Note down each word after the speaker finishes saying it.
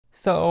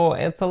So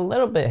it's a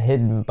little bit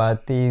hidden,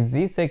 but the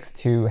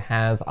Z6ii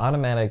has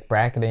automatic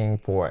bracketing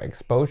for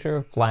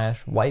exposure,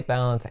 flash, white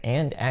balance,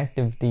 and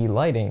active D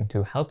lighting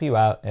to help you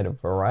out in a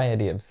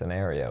variety of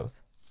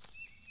scenarios.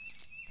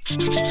 I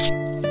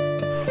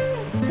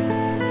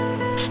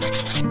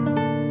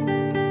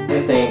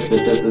think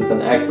that this is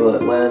an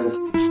excellent lens.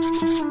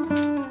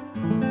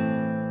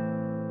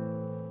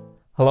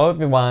 Hello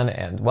everyone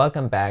and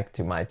welcome back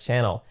to my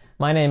channel.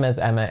 My name is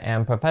Emma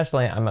and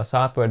professionally I'm a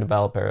software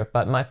developer,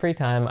 but in my free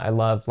time I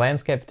love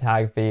landscape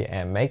photography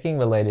and making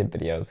related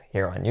videos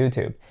here on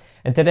YouTube.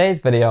 In today's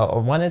video I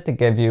wanted to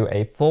give you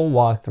a full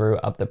walkthrough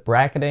of the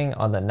bracketing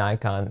on the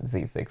Nikon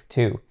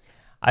Z6ii.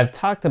 I've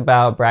talked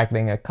about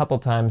bracketing a couple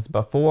times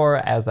before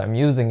as I'm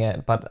using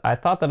it, but I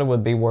thought that it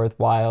would be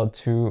worthwhile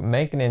to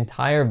make an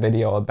entire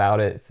video about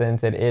it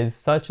since it is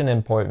such an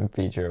important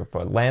feature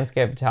for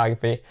landscape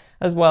photography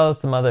as well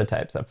as some other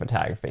types of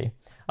photography.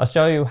 I'll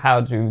show you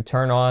how to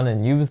turn on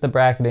and use the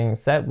bracketing,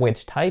 set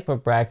which type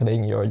of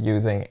bracketing you're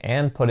using,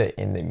 and put it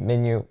in the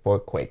menu for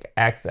quick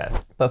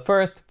access. But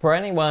first, for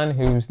anyone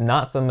who's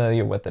not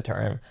familiar with the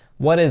term,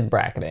 what is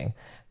bracketing?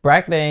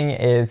 Bracketing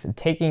is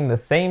taking the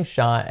same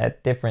shot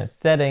at different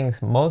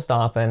settings, most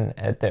often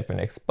at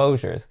different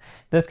exposures.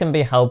 This can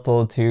be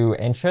helpful to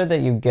ensure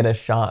that you get a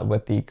shot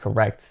with the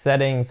correct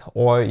settings,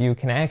 or you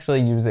can actually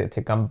use it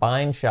to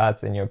combine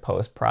shots in your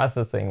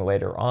post-processing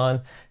later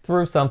on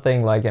through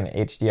something like an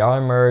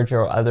HDR merge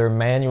or other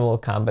manual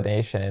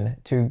combination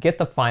to get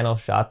the final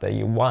shot that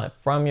you want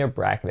from your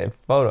bracketed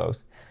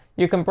photos.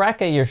 You can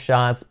bracket your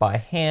shots by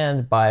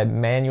hand by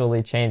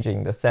manually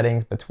changing the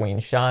settings between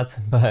shots,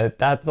 but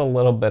that's a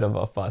little bit of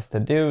a fuss to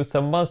do,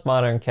 so most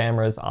modern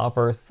cameras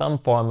offer some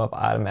form of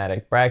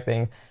automatic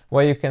bracketing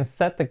where you can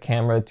set the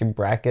camera to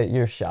bracket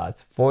your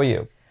shots for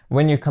you.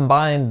 When you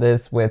combine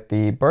this with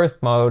the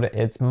burst mode,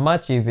 it's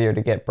much easier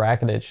to get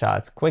bracketed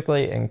shots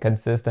quickly and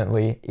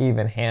consistently,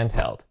 even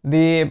handheld.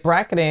 The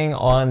bracketing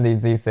on the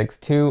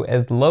Z6ii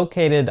is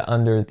located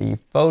under the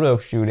photo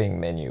shooting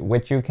menu,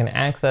 which you can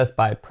access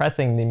by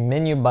pressing the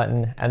menu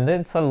button and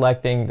then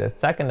selecting the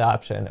second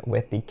option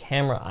with the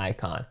camera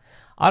icon.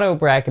 Auto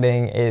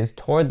bracketing is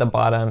toward the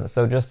bottom,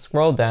 so just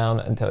scroll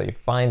down until you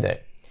find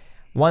it.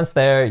 Once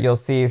there, you'll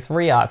see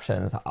three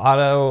options: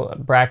 auto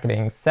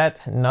bracketing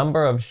set,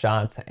 number of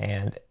shots,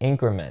 and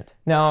increment.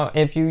 Now,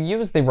 if you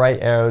use the right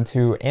arrow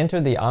to enter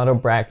the auto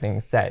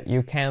bracketing set,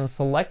 you can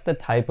select the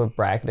type of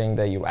bracketing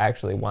that you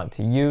actually want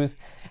to use.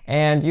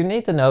 And you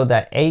need to know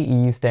that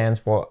AE stands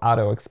for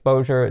auto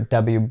exposure,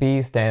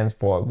 WB stands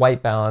for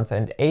white balance,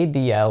 and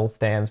ADL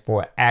stands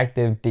for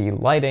active D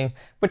lighting,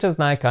 which is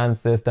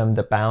Nikon's system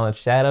to balance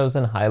shadows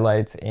and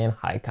highlights in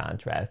high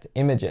contrast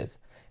images.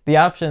 The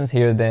options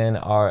here then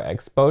are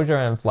exposure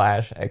and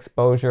flash,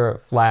 exposure,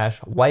 flash,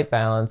 white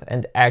balance,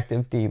 and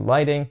active D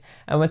lighting,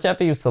 and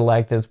whichever you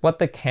select is what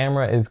the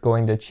camera is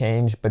going to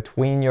change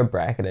between your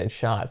bracketed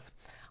shots.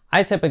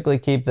 I typically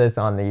keep this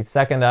on the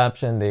second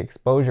option, the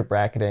exposure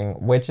bracketing,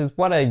 which is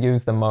what I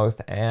use the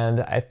most, and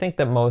I think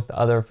that most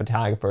other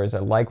photographers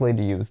are likely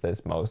to use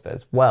this most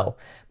as well.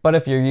 But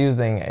if you're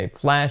using a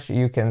flash,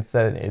 you can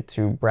set it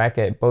to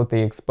bracket both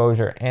the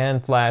exposure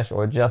and flash,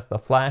 or just the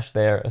flash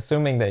there,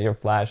 assuming that your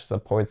flash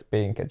supports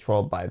being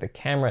controlled by the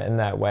camera in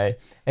that way.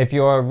 If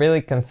you're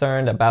really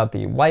concerned about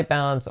the white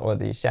balance or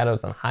the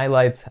shadows and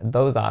highlights,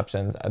 those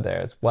options are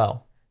there as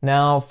well.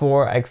 Now,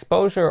 for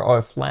exposure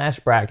or flash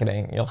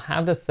bracketing, you'll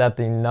have to set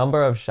the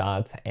number of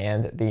shots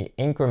and the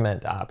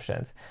increment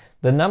options.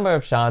 The number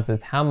of shots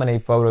is how many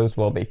photos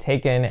will be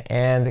taken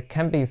and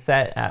can be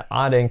set at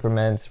odd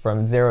increments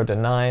from 0 to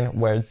 9,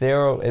 where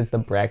 0 is the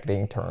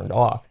bracketing turned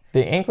off.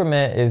 The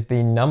increment is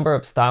the number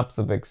of stops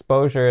of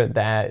exposure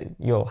that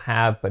you'll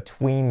have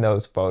between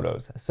those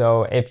photos.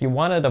 So if you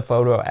wanted a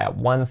photo at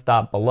one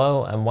stop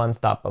below and one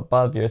stop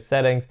above your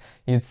settings,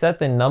 you'd set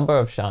the number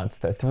of shots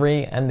to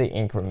 3 and the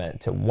increment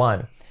to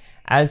 1.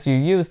 As you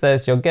use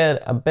this, you'll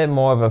get a bit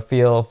more of a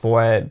feel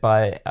for it,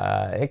 but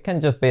it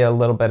can just be a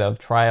little bit of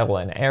trial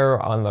and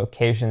error on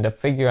location to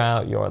figure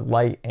out your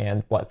light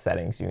and what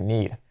settings you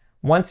need.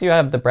 Once you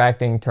have the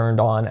bracketing turned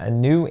on, a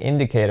new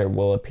indicator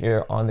will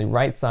appear on the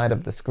right side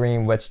of the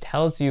screen which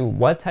tells you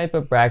what type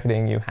of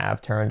bracketing you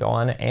have turned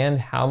on and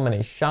how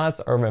many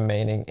shots are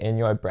remaining in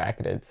your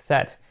bracketed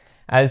set.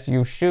 As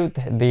you shoot,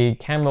 the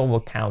camera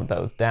will count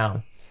those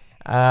down.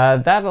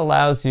 That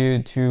allows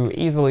you to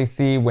easily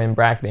see when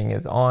bracketing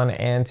is on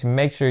and to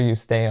make sure you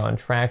stay on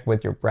track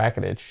with your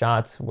bracketed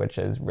shots, which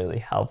is really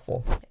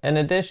helpful. In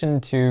addition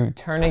to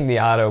turning the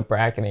auto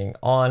bracketing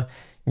on,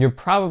 you're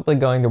probably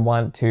going to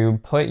want to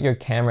put your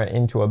camera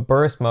into a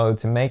burst mode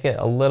to make it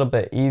a little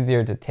bit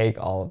easier to take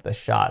all of the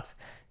shots.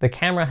 The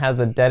camera has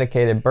a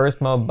dedicated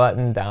burst mode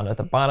button down at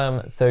the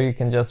bottom, so you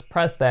can just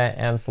press that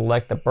and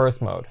select the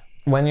burst mode.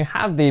 When you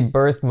have the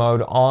burst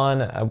mode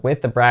on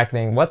with the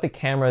bracketing, what the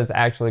camera is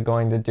actually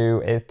going to do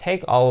is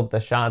take all of the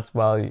shots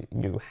while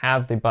you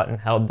have the button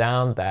held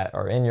down that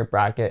are in your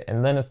bracket,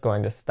 and then it's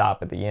going to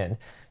stop at the end.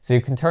 So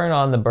you can turn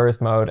on the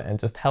burst mode and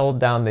just hold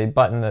down the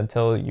button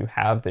until you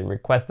have the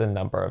requested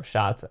number of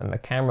shots and the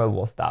camera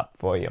will stop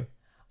for you.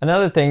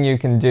 Another thing you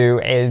can do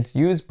is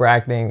use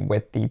bracketing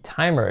with the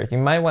timer. You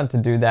might want to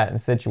do that in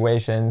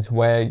situations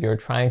where you're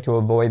trying to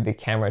avoid the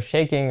camera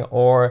shaking,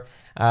 or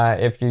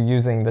if you're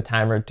using the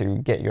timer to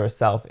get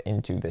yourself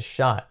into the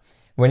shot.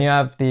 When you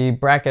have the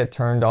bracket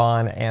turned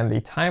on and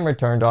the timer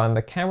turned on,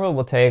 the camera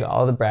will take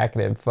all the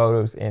bracketed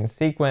photos in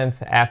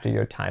sequence after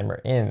your timer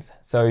ends.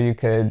 So you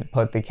could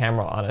put the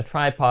camera on a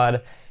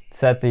tripod,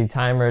 set the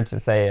timer to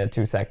say a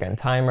 2-second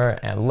timer,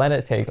 and let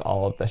it take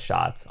all of the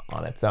shots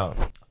on its own.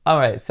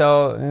 Alright,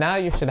 so now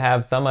you should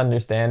have some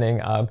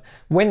understanding of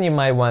when you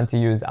might want to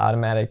use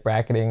automatic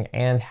bracketing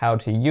and how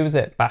to use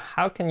it, but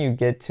how can you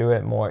get to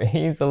it more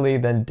easily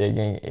than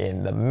digging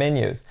in the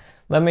menus?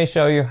 Let me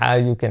show you how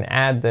you can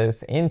add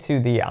this into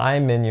the I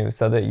menu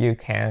so that you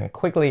can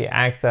quickly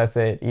access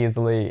it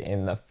easily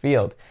in the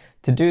field.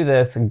 To do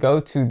this, go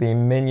to the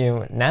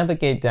menu,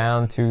 navigate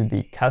down to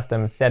the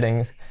custom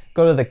settings,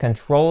 go to the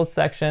controls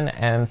section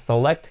and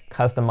select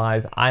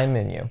Customize I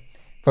menu.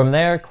 From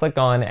there, click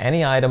on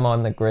any item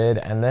on the grid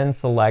and then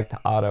select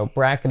auto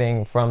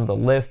bracketing from the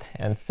list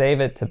and save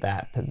it to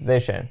that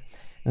position.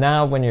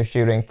 Now when you're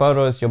shooting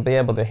photos, you'll be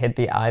able to hit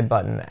the I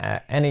button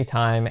at any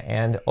time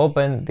and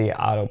open the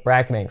auto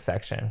bracketing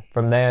section.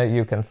 From there,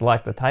 you can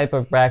select the type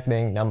of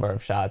bracketing, number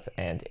of shots,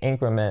 and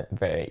increment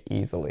very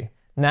easily.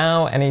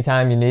 Now,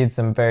 anytime you need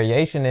some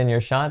variation in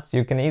your shots,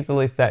 you can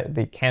easily set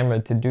the camera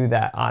to do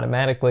that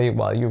automatically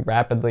while you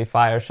rapidly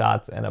fire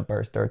shots in a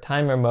burst or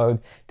timer mode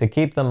to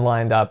keep them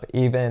lined up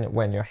even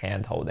when you're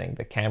hand holding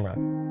the camera.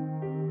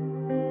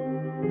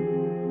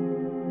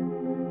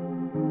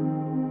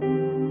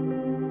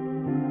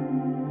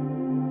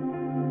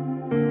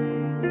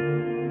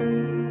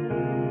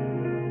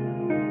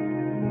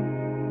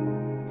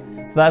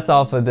 So that's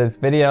all for this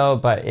video,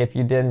 but if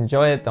you did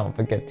enjoy it, don't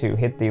forget to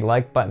hit the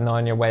like button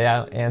on your way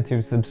out and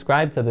to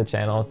subscribe to the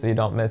channel so you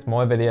don't miss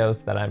more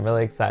videos that I'm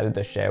really excited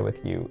to share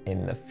with you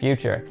in the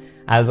future.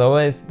 As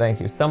always,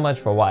 thank you so much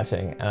for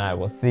watching, and I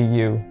will see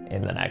you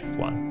in the next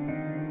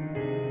one.